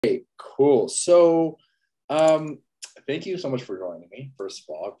Cool. So, um, thank you so much for joining me. First of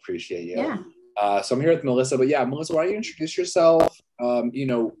all, I appreciate you. Yeah. So I'm here with Melissa, but yeah, Melissa, why don't you introduce yourself?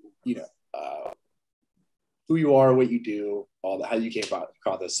 Who you are, what you do, all that, how you came about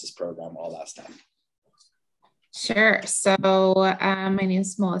this program, all that stuff. Sure. So my name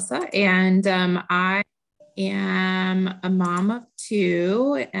is Melissa, and I am a mom of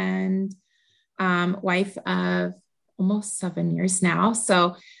two and wife of almost 7 years now.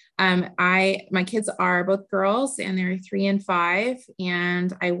 So my kids are both girls, and they're 3 and 5,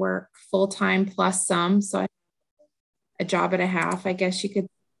 and I work full time plus some. So I have a job and a half, I guess you could.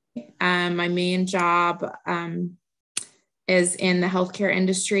 My main job is in the healthcare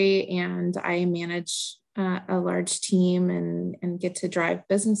industry, and I manage a large team and get to drive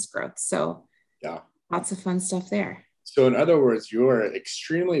business growth. So yeah, lots of fun stuff there. So in other words, you're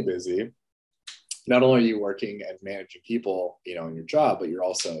extremely busy. Not only are you working and managing people, in your job, but you're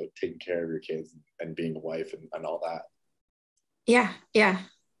also taking care of your kids and being a wife and all that. Yeah.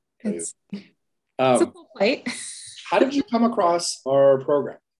 It's a full plate. How did you come across our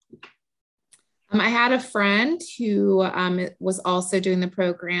program? I had a friend who was also doing the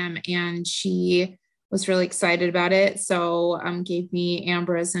program, and she was really excited about it. So gave me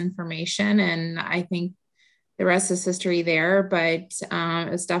Ambra's information, and I think the rest is history there, but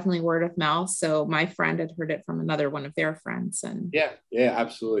it was definitely word of mouth. So my friend had heard it from another one of their friends. And yeah,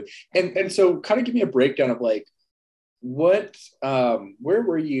 absolutely. And so kind of give me a breakdown of like, what, where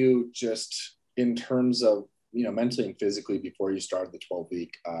were you just in terms of, mentally and physically before you started the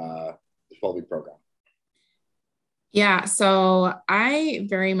 12-week program? Yeah. So I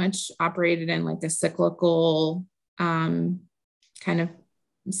very much operated in like a cyclical kind of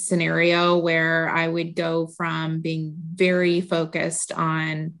scenario where I would go from being very focused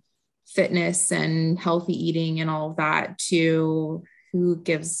on fitness and healthy eating and all of that to who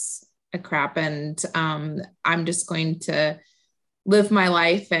gives a crap. And I'm just going to live my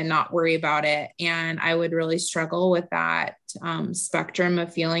life and not worry about it. And I would really struggle with that spectrum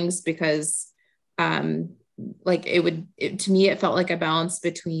of feelings because like to me, it felt like a balance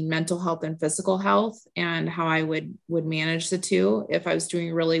between mental health and physical health and how I would manage the two. If I was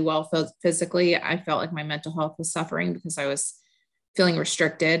doing really well physically, I felt like my mental health was suffering because I was feeling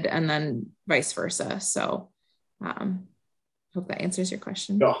restricted, and then vice versa. So hope that answers your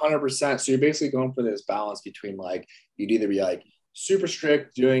question. 100%. So you're basically going for this balance between like, you'd either be like super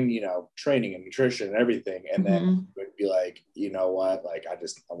strict doing, training and nutrition and everything. And then it would be like, you know what, like, I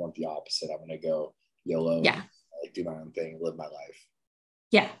want the opposite. I'm going to go YOLO, like do my own thing, live my life.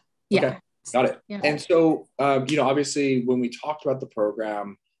 Yeah. Okay. Got it. Yeah. And so, obviously when we talked about the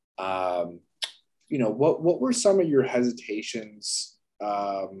program, what were some of your hesitations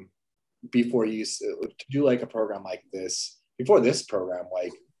before you to do like a program like this, before this program?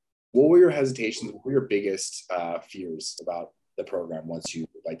 Like, what were your hesitations? What were your biggest fears about the program once you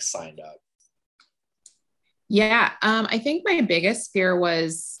like signed up? Yeah. I think my biggest fear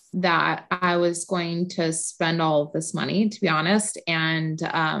was that I was going to spend all of this money, to be honest, and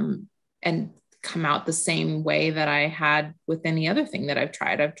come out the same way that I had with any other thing that I've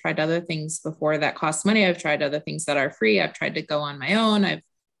tried. I've tried other things before that cost money. I've tried other things that are free. I've tried to go on my own. I've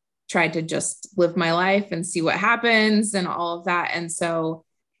tried to just live my life and see what happens and all of that. And so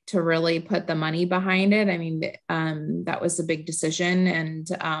to really put the money behind it, I mean, that was a big decision. And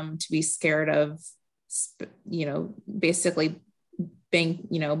to be scared of, basically being,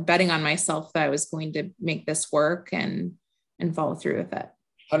 betting on myself that I was going to make this work and follow through with it.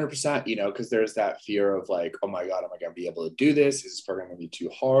 100%, because there's that fear of like, oh my God, am I going to be able to do this? Is this program going to be too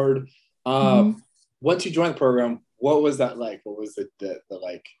hard? Once you joined the program, what was that like? What was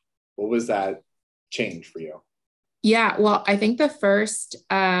what was that change for you? Yeah, well, I think the first,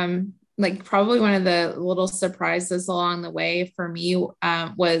 probably one of the little surprises along the way for me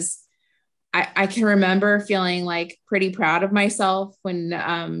was I can remember feeling like pretty proud of myself when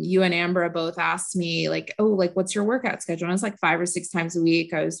you and Ambra both asked me like, oh, like, what's your workout schedule? And I was like 5 or 6 times a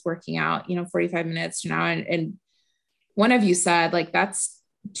week. I was working out, 45 minutes, and one of you said like, that's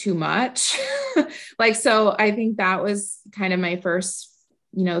too much. So I think that was kind of my first,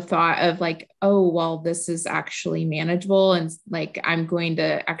 thought of like, oh, well, this is actually manageable. And like, I'm going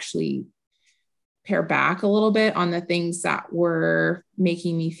to actually pare back a little bit on the things that were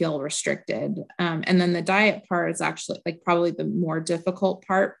making me feel restricted. And then the diet part is actually like probably the more difficult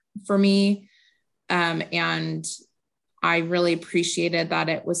part for me. And I really appreciated that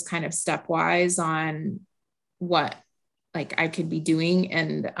it was kind of stepwise on what like I could be doing.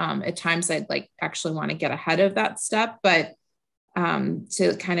 And at times I'd like actually want to get ahead of that step, but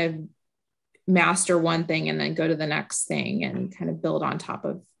to kind of master one thing and then go to the next thing and kind of build on top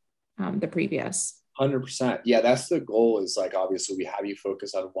of the previous. 100%. Yeah, that's the goal, is like, obviously we have you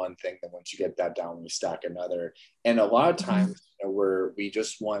focus on one thing, then once you get that down, we stack another. And a lot of times, you know, we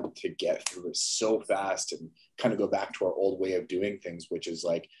just want to get through it so fast and kind of go back to our old way of doing things, which is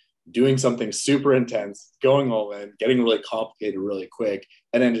like doing something super intense, going all in, getting really complicated really quick,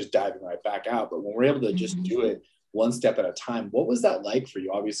 and then just diving right back out. But when we're able to just do it one step at a time, what was that like for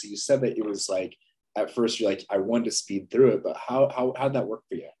you? Obviously you said that it was like, at first you're like, I wanted to speed through it, but how'd that work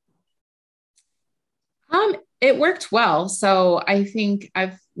for you? It worked well. So I think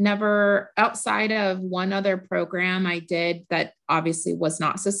I've never, outside of one other program I did that obviously was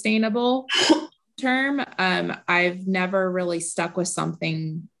not sustainable term, I've never really stuck with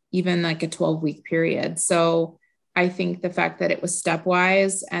something, even like a 12-week period. So I think the fact that it was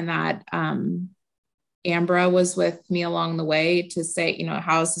stepwise and that Ambra was with me along the way to say, you know,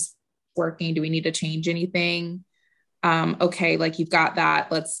 how's this working? Do we need to change anything? Okay, like you've got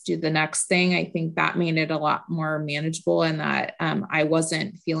that, let's do the next thing. I think that made it a lot more manageable, and that I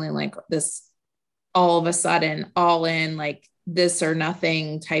wasn't feeling like this all of a sudden all in, like this or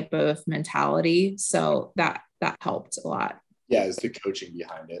nothing type of mentality. So that helped a lot. Yeah, is the coaching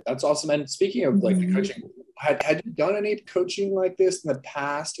behind it. That's awesome. And speaking of like the coaching, had you done any coaching like this in the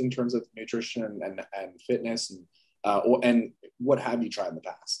past in terms of nutrition and fitness, and what have you tried in the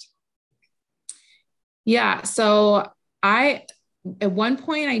past? Yeah. So at one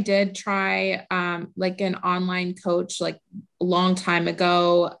point I did try, like an online coach, like a long time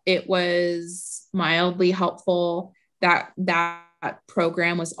ago. It was mildly helpful. That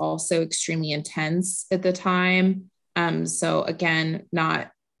program was also extremely intense at the time. So again,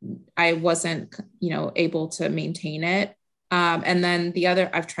 I wasn't, able to maintain it. And then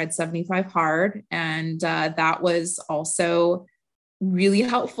I've tried 75 hard, and that was also really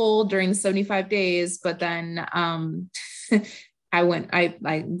helpful during the 75 days. But then I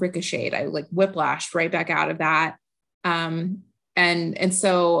ricocheted, I like whiplashed right back out of that. And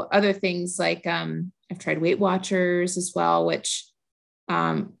so other things like, I've tried Weight Watchers as well, which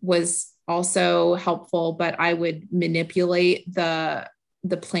was also helpful, but I would manipulate the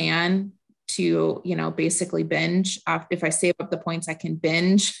plan to, basically binge. If I save up the points, I can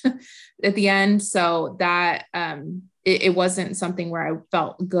binge at the end. So that, it wasn't something where I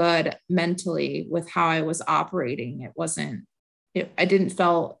felt good mentally with how I was operating.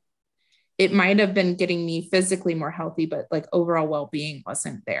 It might have been getting me physically more healthy, but like overall well-being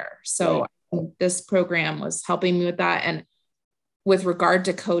wasn't there. So right. This program was helping me with that. And with regard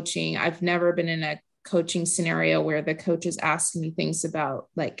to coaching, I've never been in a coaching scenario where the coach is asking me things about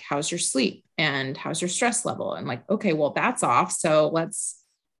like, how's your sleep and how's your stress level? And like, okay, well, that's off. So let's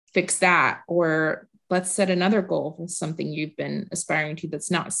fix that. Or let's set another goal for something you've been aspiring to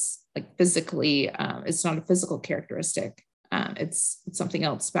that's not like physically, it's not a physical characteristic. It's something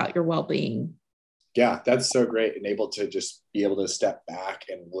else about your well-being. Yeah, that's so great. And able to just be able to step back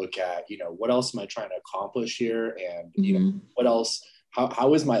and look at, what else am I trying to accomplish here? And, what else,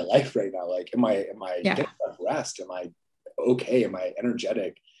 how is my life right now? Like, am I getting enough rest? Am I okay? Am I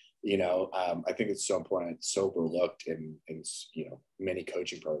energetic? I think it's so important. It's so overlooked in many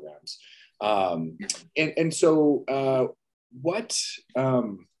coaching programs. So what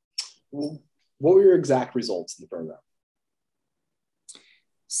were your exact results in the program?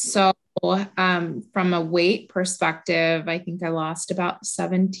 So from a weight perspective, I think I lost about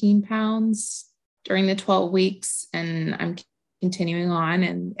 17 pounds during the 12 weeks, and I'm continuing on,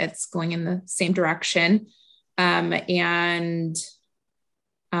 and it's going in the same direction. Obviously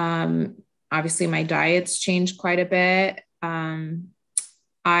my diet's changed quite a bit.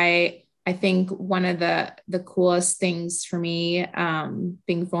 I think one of the coolest things for me,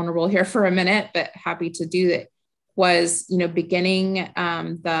 being vulnerable here for a minute, but happy to do it, was, beginning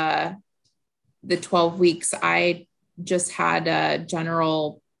the 12 weeks, I just had a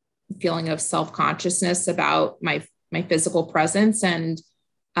general feeling of self-consciousness about my physical presence. And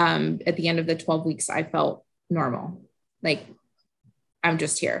at the end of the 12 weeks, I felt normal. Like I'm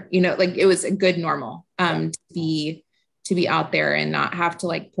just here, like it was a good normal to be out there and not have to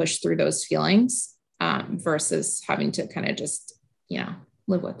like push through those feelings versus having to kind of just,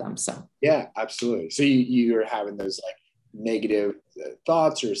 live with them. So yeah, absolutely. So you're having those like negative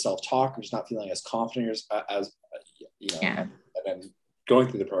thoughts or self-talk, or just not feeling as confident as and then going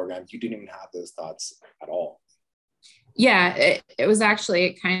through the program, you didn't even have those thoughts at all. Yeah, it was actually,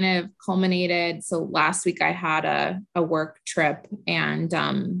 it kind of culminated. So last week I had a work trip, and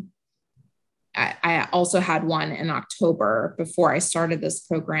I also had one in October before I started this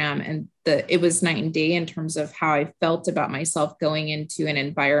program. And it was night and day in terms of how I felt about myself going into an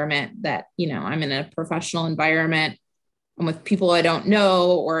environment that, I'm in a professional environment. I'm with people I don't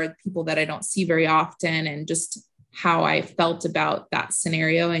know or people that I don't see very often, and just how I felt about that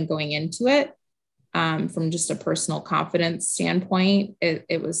scenario and going into it. From just a personal confidence standpoint,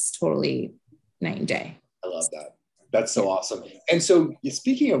 it was totally night and day. I love that. That's so awesome. And so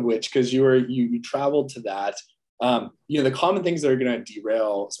speaking of which, because you traveled to that, the common things that are going to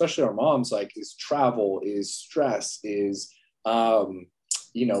derail, especially our moms, like is travel, is stress, is,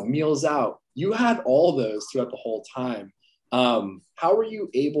 meals out. You had all those throughout the whole time. How were you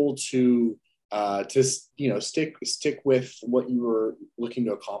able to stick with what you were looking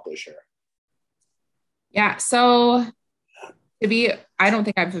to accomplish here? Yeah. So I don't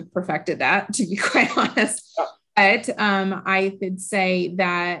think I've perfected that, to be quite honest. But I could say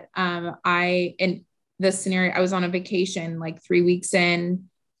that in this scenario, I was on a vacation like 3 weeks in,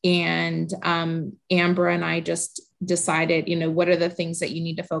 and Amber and I just decided, what are the things that you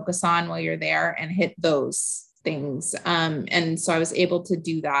need to focus on while you're there, and hit those things. And so I was able to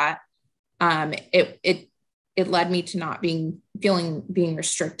do that. It led me to not being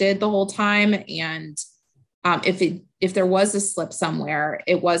restricted the whole time. And if there was a slip somewhere,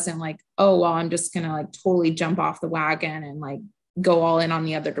 it wasn't like, oh, well, I'm just going to like totally jump off the wagon and like go all in on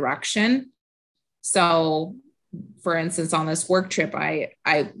the other direction. So for instance, on this work trip, I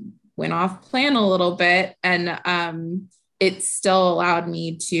went off plan a little bit, and it still allowed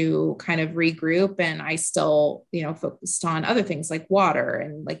me to kind of regroup, and I still, focused on other things like water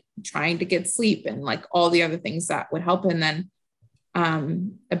and like trying to get sleep and like all the other things that would help. And then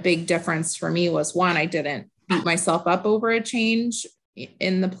a big difference for me was, one, I didn't beat myself up over a change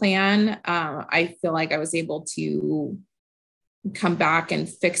in the plan. I feel like I was able to come back and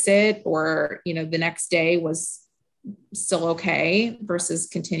fix it, or, the next day was still okay versus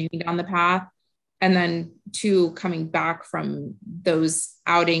continuing down the path. And then 2, coming back from those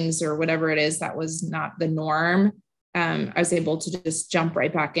outings or whatever it is that was not the norm, I was able to just jump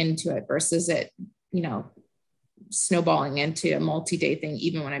right back into it versus it, snowballing into a multi-day thing,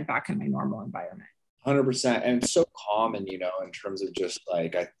 even when I'm back in my normal environment. 100%. And it's so common, in terms of just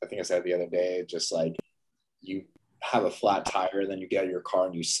like, I think I said the other day, just like you have a flat tire, then you get out of your car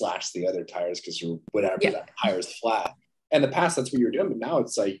and you slash the other tires because that tire's flat. In the past, that's what you were doing. But now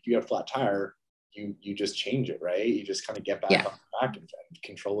it's like, you have a flat tire, you just change it, right? You just kind of get back on track and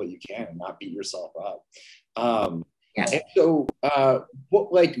control what you can and not beat yourself up. And so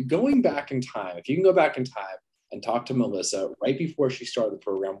going back in time, if you can go back in time and talk to Melissa right before she started the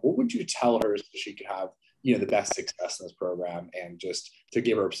program, what would you tell her so she could have, the best success in this program and just to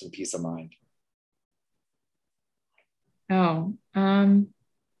give her some peace of mind?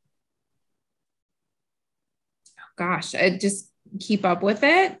 Gosh, I just keep up with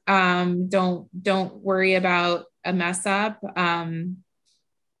it. Don't worry about a mess up.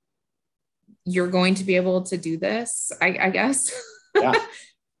 You're going to be able to do this, I guess.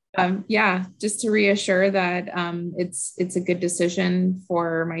 Yeah. Just to reassure that it's a good decision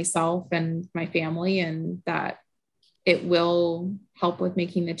for myself and my family, and that it will help with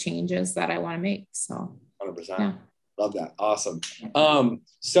making the changes that I want to make. So 100%. Yeah. Love that. Awesome.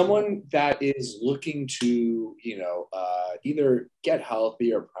 Someone that is looking to, either get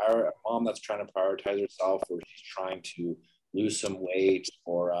healthy or a mom that's trying to prioritize herself, or she's trying to lose some weight,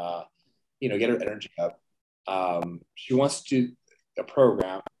 or, get her energy up. She wants to do a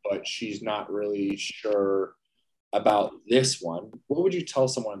program, but she's not really sure about this one. What would you tell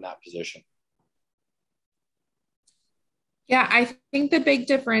someone in that position? Yeah, I think the big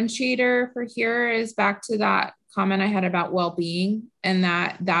differentiator for here is back to that comment I had about well-being, and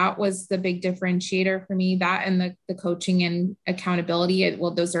that was the big differentiator for me, that and the coaching and accountability.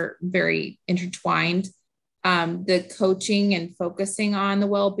 Those are very intertwined. The coaching and focusing on the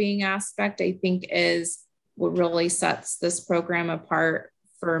well-being aspect, I think, is what really sets this program apart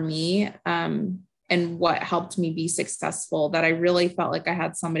for me, and what helped me be successful, that I really felt like I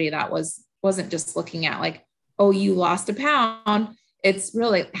had somebody that wasn't just looking at like, oh, you lost a pound. It's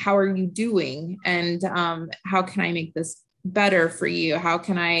really, how are you doing? And how can I make this better for you? How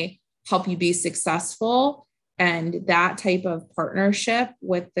can I help you be successful? And that type of partnership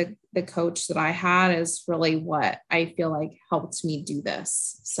with the coach that I had is really what I feel like helped me do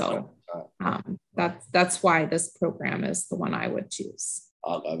this. So that's why this program is the one I would choose.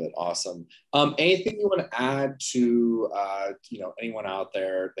 I love it. Awesome. Anything you want to add to, anyone out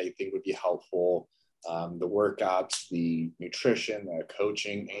there that you think would be helpful? The workouts, the nutrition, the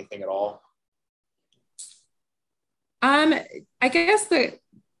coaching, anything at all? I guess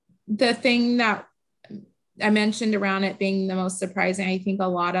the thing that I mentioned around it being the most surprising, I think a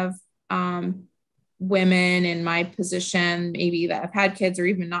lot of women in my position, maybe that have had kids or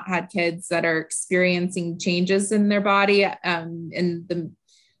even not had kids, that are experiencing changes in their body in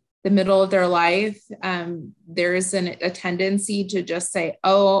the middle of their life, there's a tendency to just say,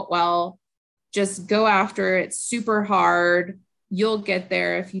 oh, well, just go after it. It's super hard. You'll get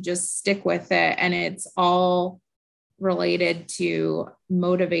there if you just stick with it. And it's all related to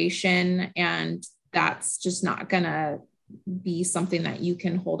motivation. And that's just not going to be something that you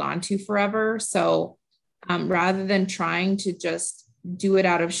can hold on to forever. So rather than trying to just do it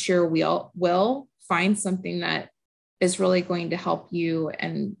out of sheer will, find something that is really going to help you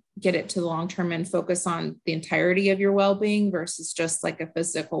and get it to the long term, and focus on the entirety of your well-being versus just like a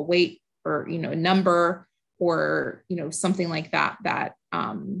physical weight or, number or, something like that,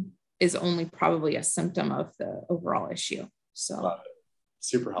 is only probably a symptom of the overall issue. So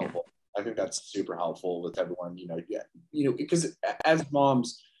super helpful. Yeah. I think that's super helpful with everyone, because as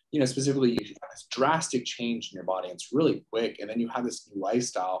moms, specifically, you have this drastic change in your body, and it's really quick. And then you have this new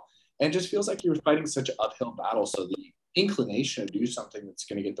lifestyle, and it just feels like you're fighting such an uphill battle. So the inclination to do something that's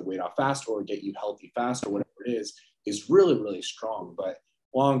going to get the weight off fast or get you healthy fast or whatever it is really, really strong. But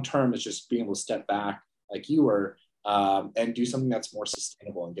long term, it's just being able to step back like you were, and do something that's more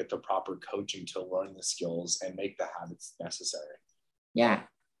sustainable and get the proper coaching to learn the skills and make the habits necessary. Yeah.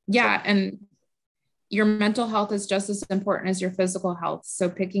 Yeah. And your mental health is just as important as your physical health. So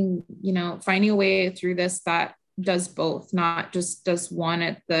picking, finding a way through this that does both, not just does one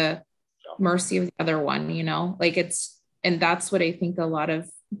at the mercy of the other one, and that's what I think a lot of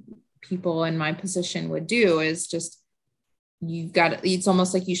people in my position would do, is just, it's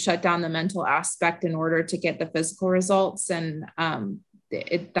almost like you shut down the mental aspect in order to get the physical results. And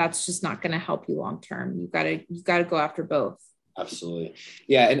that's just not going to help you long term. You've got to go after both. Absolutely.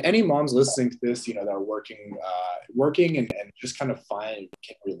 Yeah. And any moms listening to this, that are working and just kind of can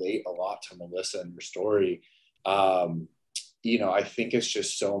relate a lot to Melissa and your story. I think it's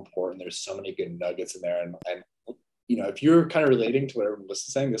just so important. There's so many good nuggets in there. And if you're kind of relating to whatever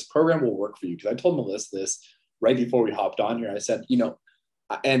Melissa's saying, this program will work for you. Because I told Melissa this right before we hopped on here. I said,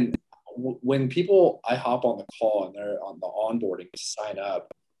 and when I hop on the call and they're on the onboarding to sign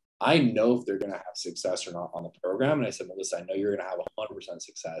up, I know if they're going to have success or not on the program. And I said, Melissa, I know you're going to have 100%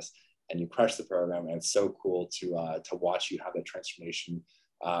 success, and you crush the program. And it's so cool to watch you have that transformation,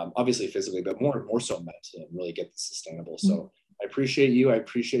 obviously physically, but more so mentally, and really get this sustainable. So I appreciate you. I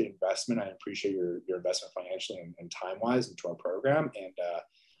appreciate investment. I appreciate your investment financially and time-wise into our program. And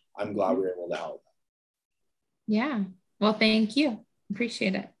I'm glad we were able to help. Yeah. Well, thank you.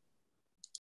 Appreciate it.